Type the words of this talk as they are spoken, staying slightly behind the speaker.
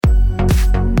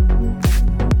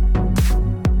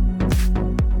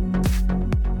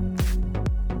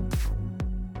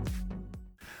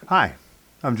Hi,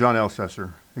 I'm John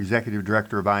Elsesser, Executive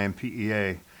Director of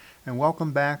IMPEA, and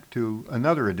welcome back to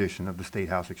another edition of the State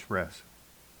House Express.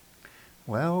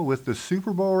 Well, with the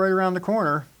Super Bowl right around the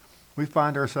corner, we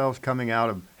find ourselves coming out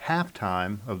of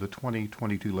halftime of the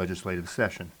 2022 legislative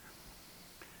session.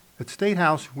 At State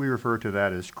House, we refer to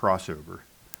that as crossover.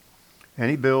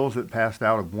 Any bills that passed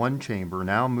out of one chamber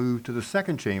now move to the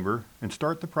second chamber and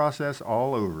start the process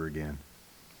all over again.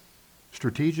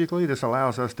 Strategically, this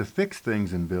allows us to fix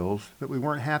things in bills that we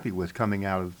weren't happy with coming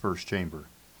out of the first chamber.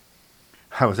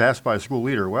 I was asked by a school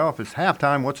leader, well, if it's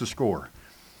halftime, what's the score?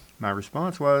 My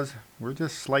response was, we're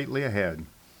just slightly ahead.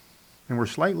 And we're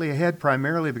slightly ahead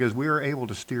primarily because we are able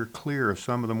to steer clear of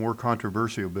some of the more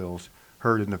controversial bills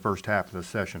heard in the first half of the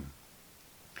session.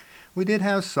 We did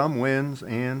have some wins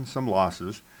and some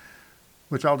losses,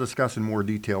 which I'll discuss in more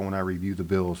detail when I review the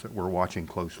bills that we're watching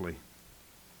closely.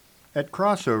 At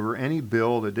crossover, any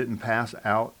bill that didn't pass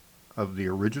out of the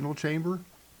original chamber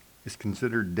is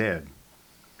considered dead.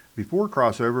 Before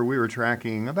crossover, we were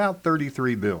tracking about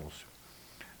 33 bills.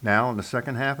 Now, in the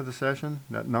second half of the session,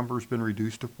 that number's been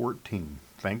reduced to 14.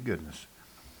 Thank goodness.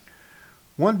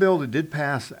 One bill that did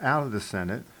pass out of the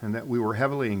Senate and that we were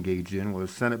heavily engaged in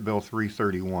was Senate Bill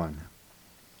 331.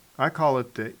 I call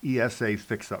it the ESA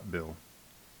Fix-Up Bill.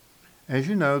 As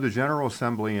you know, the General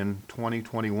Assembly in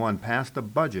 2021 passed a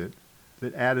budget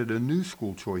that added a new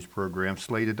school choice program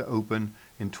slated to open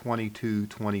in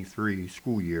 22-23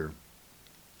 school year,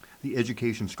 the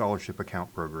Education Scholarship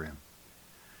Account Program.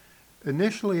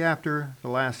 Initially, after the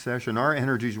last session, our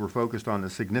energies were focused on the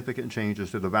significant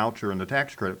changes to the voucher and the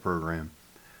tax credit program.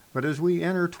 But as we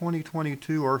enter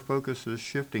 2022, our focus is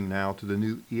shifting now to the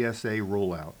new ESA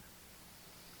rollout.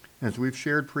 As we've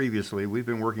shared previously, we've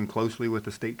been working closely with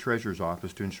the State Treasurer's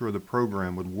Office to ensure the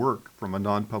program would work from a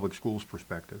non-public schools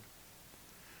perspective.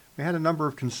 We had a number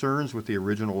of concerns with the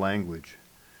original language.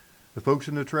 The folks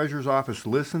in the Treasurer's Office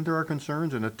listened to our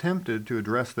concerns and attempted to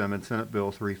address them in Senate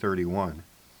Bill 331.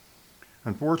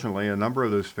 Unfortunately, a number of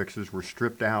those fixes were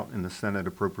stripped out in the Senate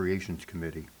Appropriations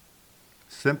Committee.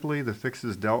 Simply, the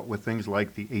fixes dealt with things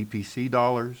like the APC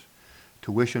dollars,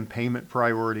 tuition payment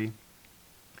priority,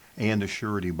 and a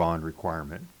surety bond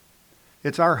requirement.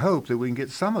 It's our hope that we can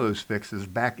get some of those fixes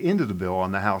back into the bill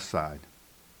on the House side.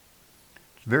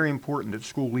 It's very important that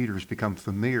school leaders become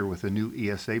familiar with the new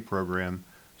ESA program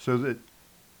so that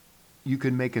you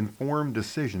can make informed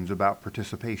decisions about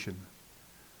participation.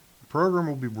 The program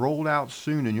will be rolled out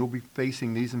soon and you'll be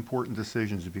facing these important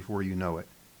decisions before you know it.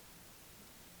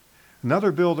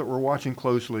 Another bill that we're watching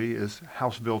closely is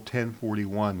House Bill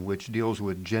 1041, which deals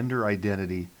with gender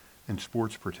identity and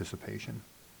sports participation.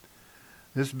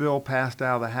 This bill passed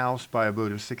out of the House by a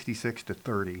vote of 66 to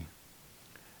 30.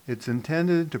 It's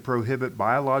intended to prohibit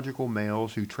biological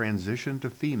males who transition to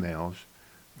females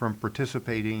from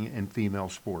participating in female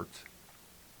sports.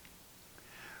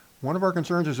 One of our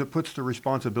concerns is it puts the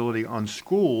responsibility on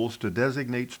schools to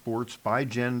designate sports by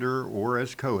gender or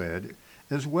as co-ed,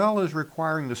 as well as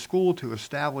requiring the school to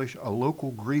establish a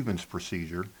local grievance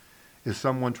procedure if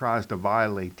someone tries to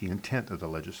violate the intent of the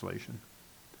legislation.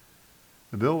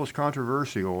 The bill was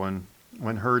controversial and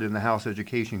when heard in the House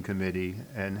Education Committee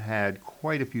and had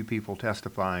quite a few people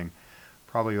testifying,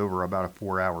 probably over about a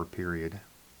 4-hour period.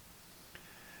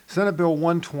 Senate Bill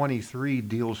 123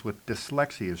 deals with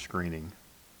dyslexia screening.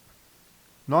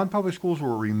 Non-public schools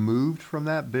were removed from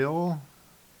that bill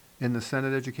in the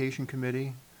Senate Education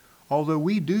Committee, although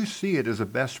we do see it as a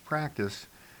best practice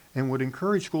and would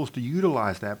encourage schools to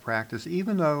utilize that practice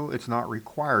even though it's not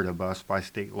required of us by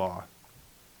state law.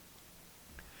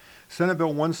 Senate Bill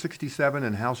 167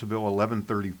 and House Bill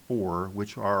 1134,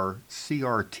 which are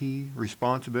CRT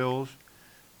response bills,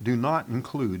 do not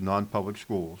include non-public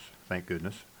schools, thank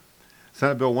goodness.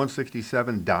 Senate Bill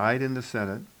 167 died in the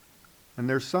Senate, and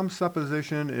there's some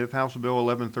supposition if House Bill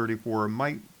 1134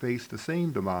 might face the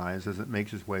same demise as it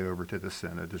makes its way over to the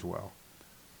Senate as well.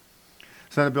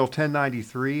 Senate Bill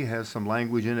 1093 has some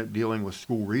language in it dealing with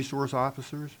school resource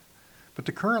officers, but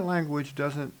the current language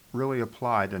doesn't really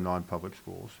apply to non-public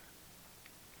schools.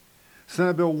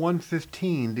 Senate Bill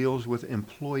 115 deals with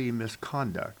employee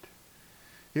misconduct.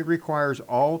 It requires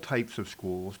all types of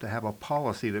schools to have a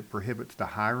policy that prohibits the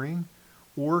hiring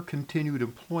or continued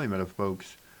employment of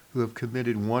folks who have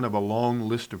committed one of a long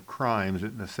list of crimes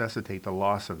that necessitate the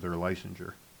loss of their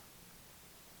licensure.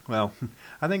 Well,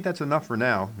 I think that's enough for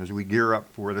now as we gear up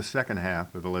for the second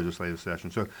half of the legislative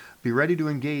session. So be ready to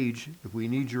engage if we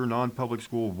need your non-public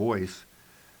school voice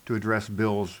to address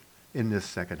bills in this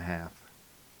second half.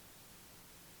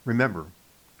 Remember,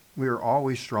 we are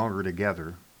always stronger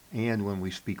together and when we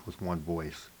speak with one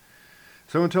voice.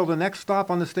 So until the next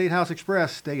stop on the State House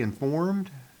Express, stay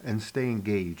informed and stay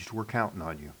engaged. We're counting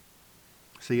on you.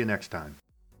 See you next time.